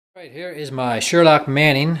Right, here is my Sherlock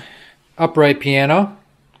Manning upright piano,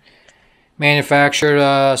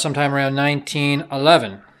 manufactured sometime around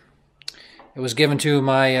 1911. It was given to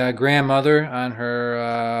my grandmother on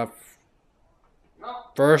her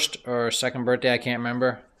first or second birthday, I can't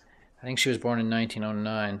remember. I think she was born in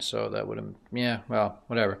 1909, so that would have, yeah, well,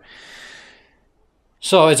 whatever.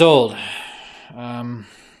 So it's old.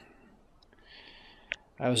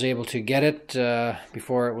 I was able to get it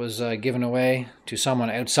before it was given away to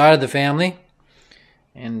someone outside of the family,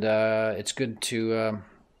 and it's good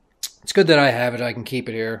that I have it. I can keep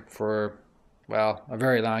it here for, well, a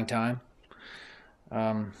very long time.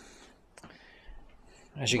 As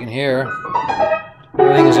you can hear,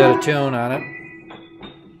 everything is out of tune on it.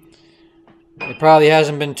 It probably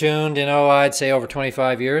hasn't been tuned in, I'd say over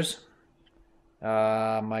 25 years.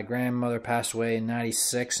 My grandmother passed away in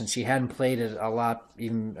 96, and she hadn't played it a lot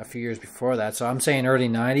even a few years before that, so I'm saying early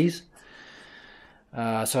 90s.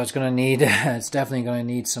 So it's gonna need, it's definitely gonna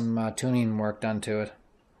need some tuning work done to it.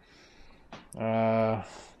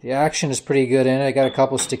 The action is pretty good in it. I got a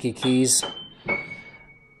couple sticky keys.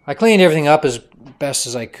 I cleaned everything up as best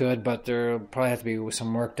as I could, but there'll probably have to be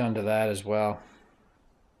some work done to that as well.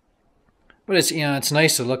 But it's, it's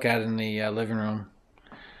nice to look at in the living room.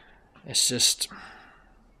 It's just,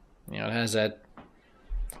 it has that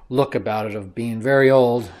look about it of being very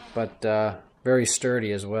old, but very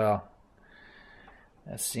sturdy as well.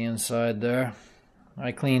 That's the inside there.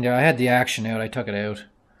 I cleaned it. I had the action out. I took it out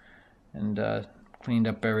and cleaned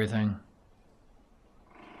up everything.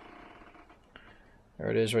 There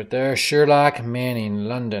it is right there. Sherlock Manning,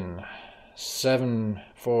 London,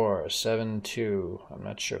 7472. I'm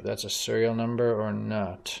not sure if that's a serial number or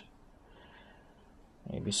not.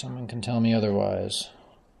 Maybe someone can tell me otherwise.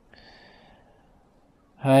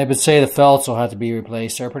 I would say the felts will have to be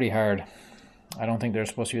replaced. They're pretty hard. I don't think they're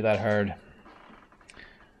supposed to be that hard.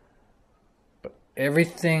 But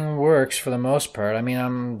everything works for the most part. I mean, I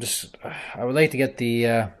would like to get the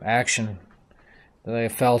action, the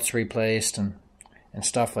felts replaced and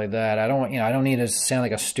stuff like that. I don't need it to sound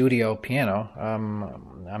like a studio piano.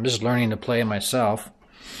 I'm just learning to play myself.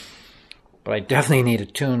 But I definitely need a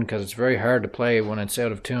tune because it's very hard to play when it's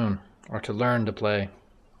out of tune, or to learn to play.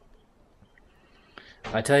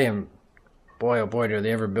 I tell you, boy oh boy, do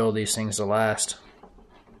they ever build these things to last.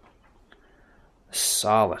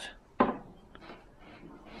 Solid.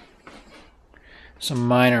 Some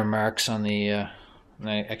minor marks on the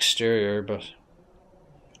exterior, but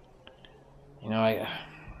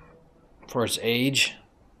for its age,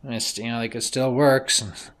 it's like it still works.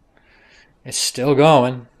 And it's still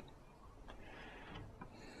going.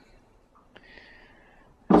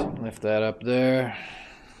 Lift that up there.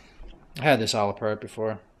 I had this all apart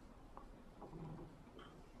before.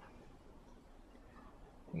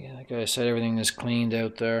 Yeah, like I said, everything is cleaned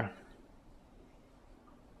out there.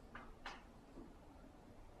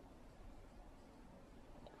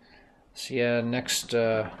 So yeah, next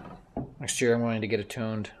year I'm wanting to get it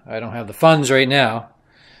tuned. I don't have the funds right now,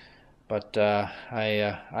 but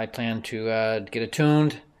I plan to get it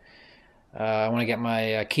tuned. I want to get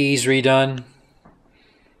my keys redone.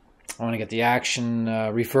 I want to get the action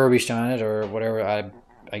refurbished on it, or whatever,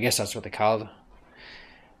 I guess that's what they call it,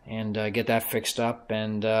 and get that fixed up,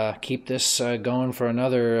 and keep this going for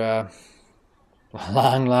another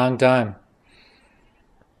long time.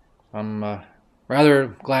 I'm rather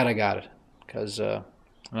glad I got it, because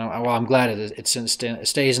I'm glad it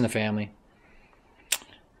stays in the family.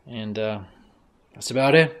 And that's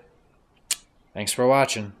about it. Thanks for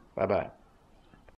watching. Bye-bye.